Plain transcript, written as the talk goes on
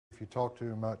if you talk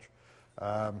too much,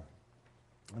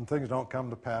 and things don't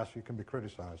come to pass, you can be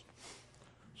criticized.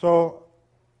 So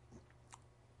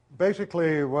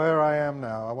basically, where I am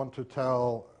now, I want to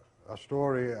tell a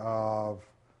story of,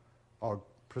 or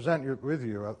present with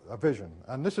you a vision.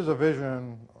 And this is a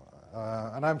vision,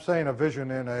 and I'm saying a vision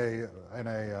in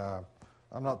a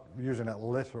I'm not using it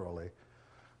literally,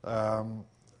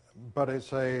 but it's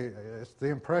the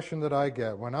impression that I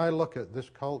get when I look at this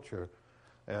culture,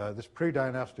 this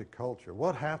pre-dynastic culture.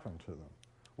 What happened to them?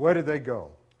 Where did they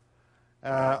go?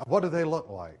 What do they look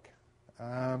like?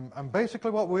 And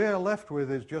basically what we are left with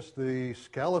is just the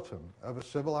skeleton of a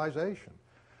civilization.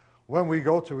 When we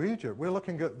go to Egypt, we're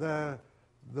looking at the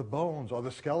bones or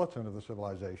the skeleton of the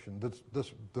civilization,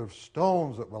 the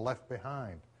stones that were left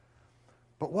behind.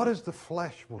 But what does the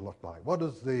flesh will look like? What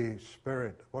is the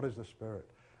spirit? What is the spirit?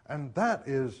 And that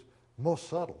is more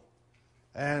subtle.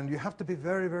 And you have to be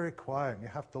very, very quiet, and you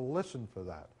have to listen for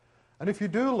that. And if you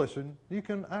do listen, you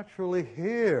can actually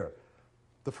hear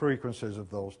the frequencies of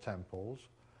those temples,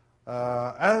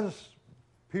 as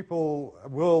people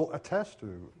will attest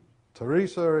to.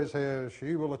 Teresa is here.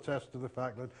 She will attest to the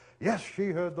fact that, yes, she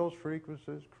heard those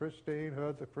frequencies. Christine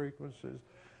heard the frequencies.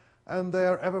 And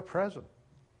they're ever present.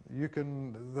 You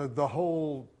can, the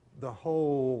whole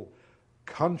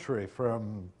country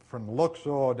from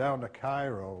Luxor down to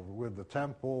Cairo with the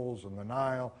temples and the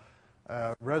Nile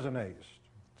resonates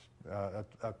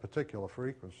at particular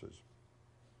frequencies.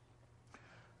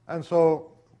 And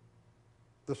so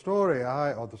the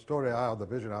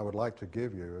vision I would like to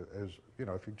give you is,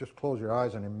 if you just close your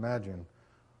eyes and imagine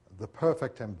the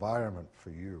perfect environment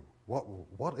for you.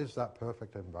 What is that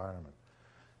perfect environment?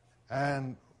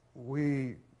 And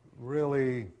we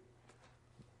really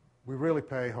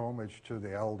pay homage to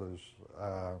the elders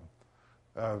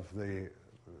of the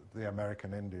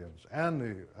American Indians and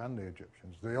the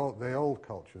Egyptians, the old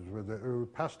cultures who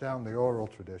passed down the oral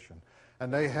tradition,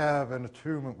 and they have an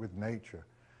attunement with nature,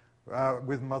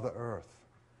 with Mother Earth.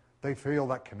 They feel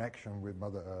that connection with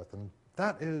Mother Earth, and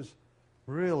that is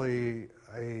really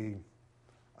a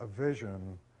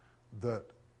vision that,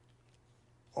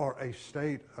 or a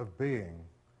state of being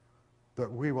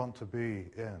that we want to be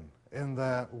in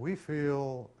that we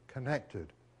feel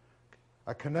connected,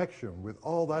 a connection with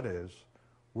all that is,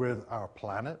 with our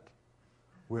planet,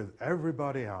 with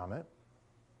everybody on it,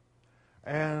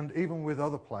 and even with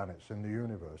other planets in the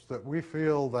universe, that we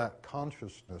feel that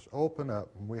consciousness open up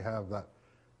and we have that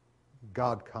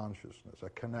God consciousness, a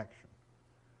connection.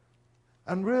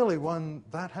 And really, when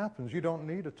that happens, you don't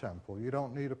need a temple, you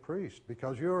don't need a priest,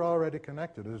 because you're already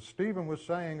connected. As Stephen was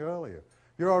saying earlier,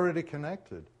 you're already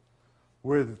connected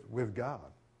with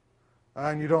God.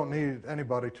 And you don't need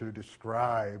anybody to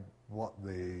describe what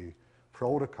the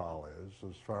protocol is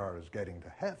as far as getting to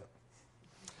heaven.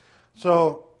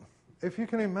 So, if you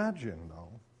can imagine,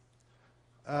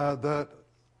 though,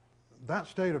 that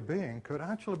state of being could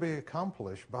actually be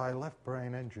accomplished by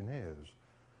left-brain engineers.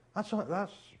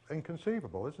 That's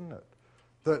inconceivable, isn't it?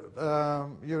 That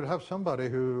you'd have somebody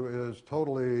who is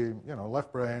totally,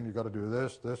 left brain, you've got to do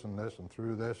this, this, and this, and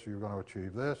through this you're going to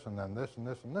achieve this, and then this, and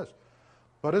this, and this.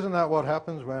 But isn't that what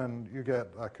happens when you get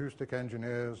acoustic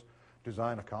engineers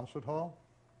design a concert hall?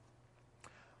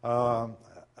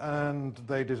 And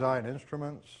they design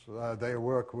instruments, they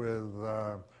work with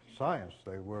science,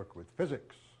 they work with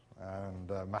physics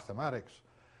and mathematics,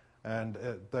 and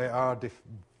they are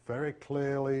very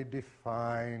clearly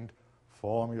defined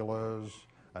formulas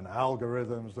and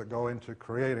algorithms that go into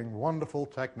creating wonderful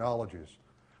technologies.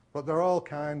 But they're all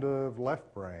kind of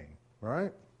left brain,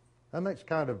 right? And it's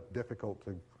kind of difficult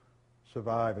to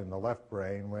survive in the left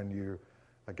brain when you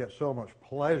get so much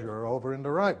pleasure over in the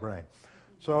right brain.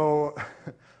 So,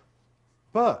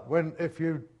 but if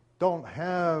you don't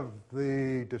have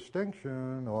the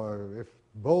distinction, or if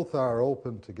both are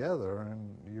open together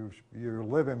and you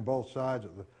live in both sides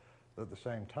at the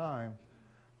same time,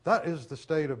 that is the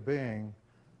state of being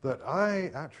that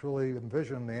I actually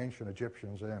envision the ancient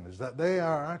Egyptians in, is that they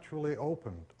are actually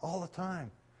open all the time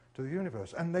to the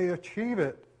universe, and they achieve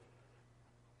it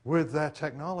with their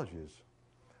technologies.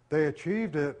 They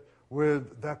achieved it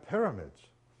with their pyramids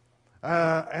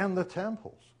and the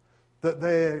temples. That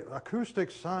their acoustic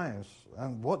science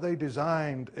and what they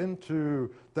designed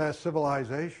into their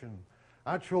civilization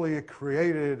actually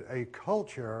created a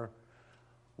culture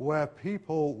where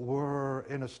people were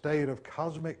in a state of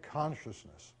cosmic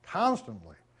consciousness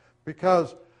constantly,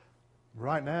 because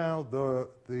right now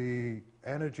the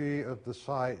energy of the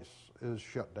sites is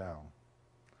shut down.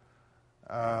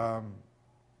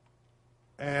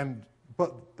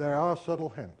 But there are subtle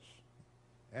hints,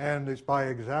 and it's by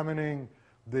examining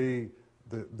the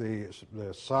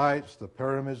the sites, the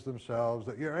pyramids themselves,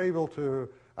 that you're able to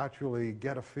actually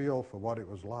get a feel for what it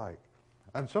was like.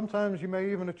 And sometimes you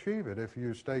may even achieve it if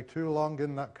you stay too long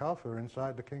in that coffer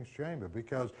inside the king's chamber,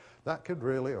 because that could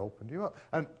really open you up.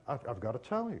 And I've got to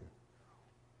tell you,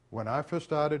 when I first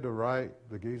started to write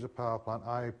the Giza power plant,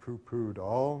 I poo-pooed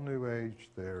all New Age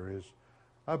theories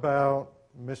about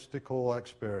mystical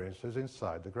experiences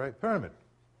inside the Great Pyramid.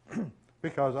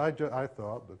 Because I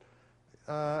thought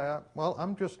that, well,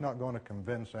 I'm just not going to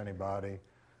convince anybody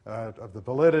of the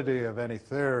validity of any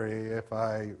theory if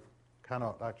I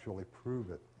cannot actually prove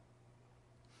it.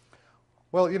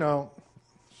 Well, you know,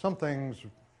 some things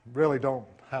really don't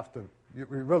have to, you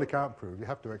really can't prove, you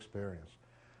have to experience.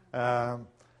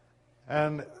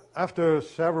 And after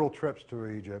several trips to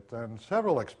Egypt and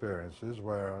several experiences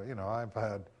where, you know, I've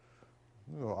had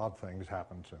odd things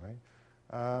happen to me,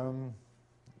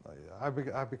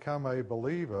 I've become a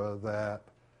believer that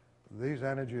these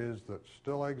energies that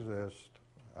still exist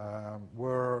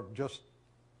were just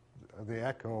the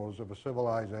echoes of a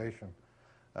civilization,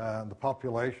 the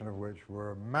population of which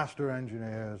were master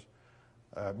engineers,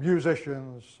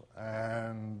 musicians,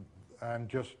 and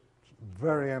just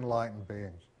very enlightened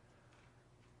beings.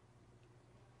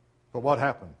 But what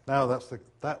happened? Now that's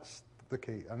the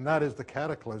key, and that is the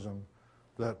cataclysm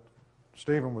that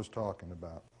Stephen was talking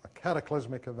about, a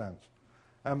cataclysmic event.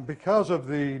 And because of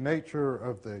the nature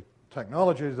of the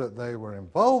technologies that they were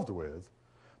involved with,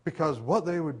 because what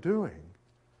they were doing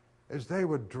is they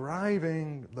were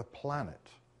driving the planet,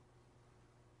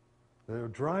 they were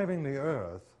driving the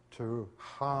Earth to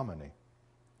harmony.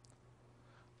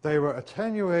 They were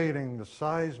attenuating the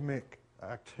seismic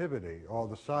activity or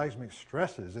the seismic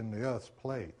stresses in the Earth's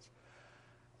plates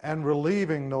and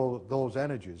relieving those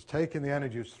energies, taking the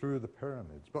energies through the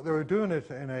pyramids. But they were doing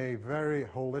it in a very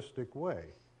holistic way.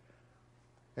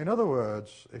 In other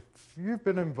words, if you've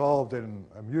been involved in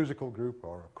a musical group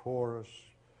or a chorus,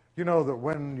 you know that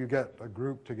when you get a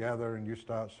group together and you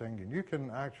start singing, you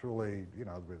can actually, you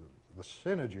know, the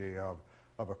synergy of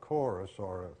a chorus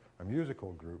or a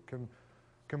musical group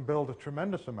can build a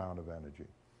tremendous amount of energy,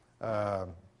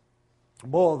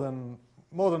 more than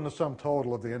the sum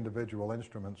total of the individual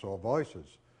instruments or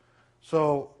voices.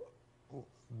 So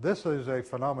this is a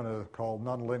phenomenon called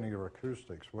nonlinear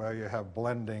acoustics, where you have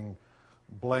blending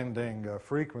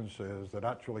frequencies that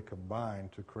actually combine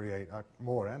to create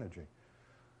more energy.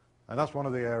 And that's one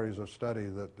of the areas of study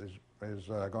that is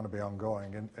going to be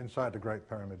ongoing inside the Great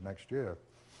Pyramid next year.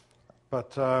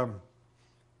 But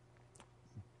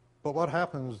what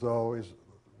happens, though, is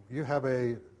you have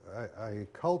a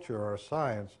culture or a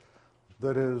science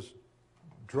that is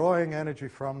drawing energy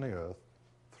from the Earth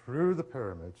through the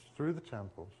pyramids, through the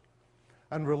temples,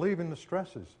 and relieving the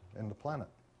stresses in the planet,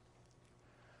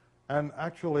 and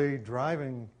actually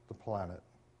driving the planet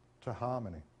to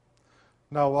harmony.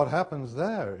 Now, what happens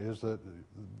there is that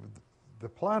the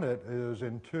planet is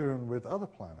in tune with other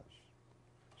planets,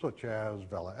 such as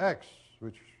Vela X,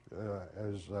 which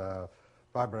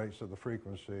vibrates at the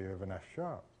frequency of an F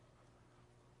sharp.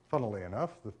 Funnily enough,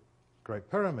 the Great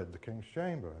Pyramid, the King's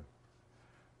Chamber,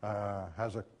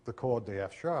 has the chord the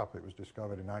F sharp. It was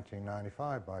discovered in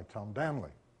 1995 by Tom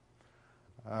Danley.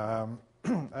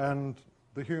 And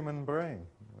the human brain,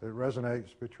 it resonates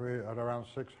at around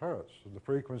 6 hertz. The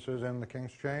frequencies in the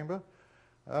King's Chamber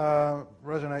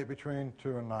resonate between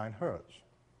 2 and 9 hertz.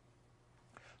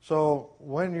 So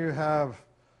when you have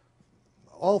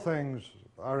all things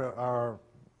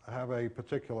have a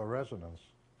particular resonance,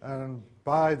 and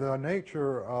by the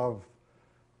nature of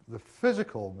the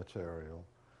physical material,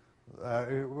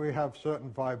 we have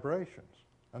certain vibrations,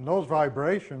 and those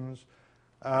vibrations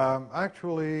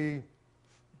actually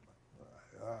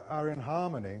are in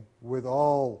harmony with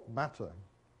all matter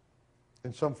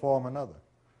in some form or another.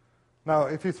 Now,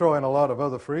 if you throw in a lot of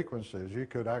other frequencies, you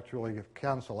could actually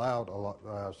cancel out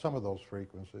some of those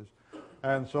frequencies,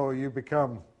 and so you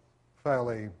become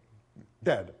fairly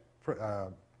dead,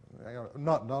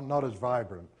 not as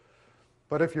vibrant.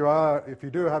 But if you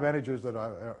do have energies that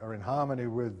are in harmony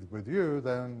with you,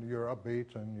 then you're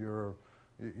upbeat and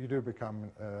you do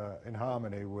become in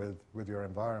harmony with your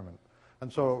environment.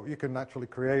 And so you can actually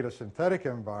create a synthetic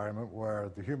environment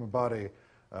where the human body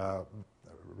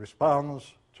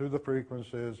responds to the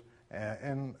frequencies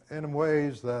in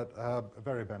ways that are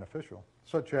very beneficial,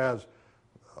 such as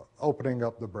opening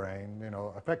up the brain, you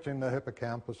know, affecting the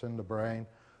hippocampus in the brain,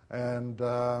 and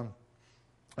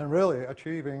really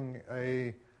achieving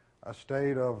a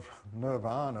state of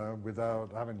nirvana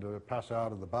without having to pass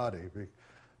out of the body.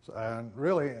 And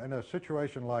really, in a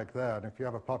situation like that, if you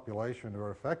have a population who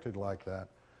are affected like that,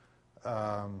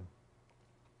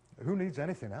 who needs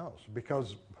anything else?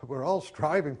 Because we're all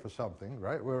striving for something,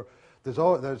 right?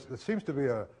 There seems to be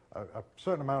a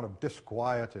certain amount of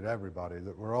disquiet in everybody,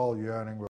 that we're all yearning.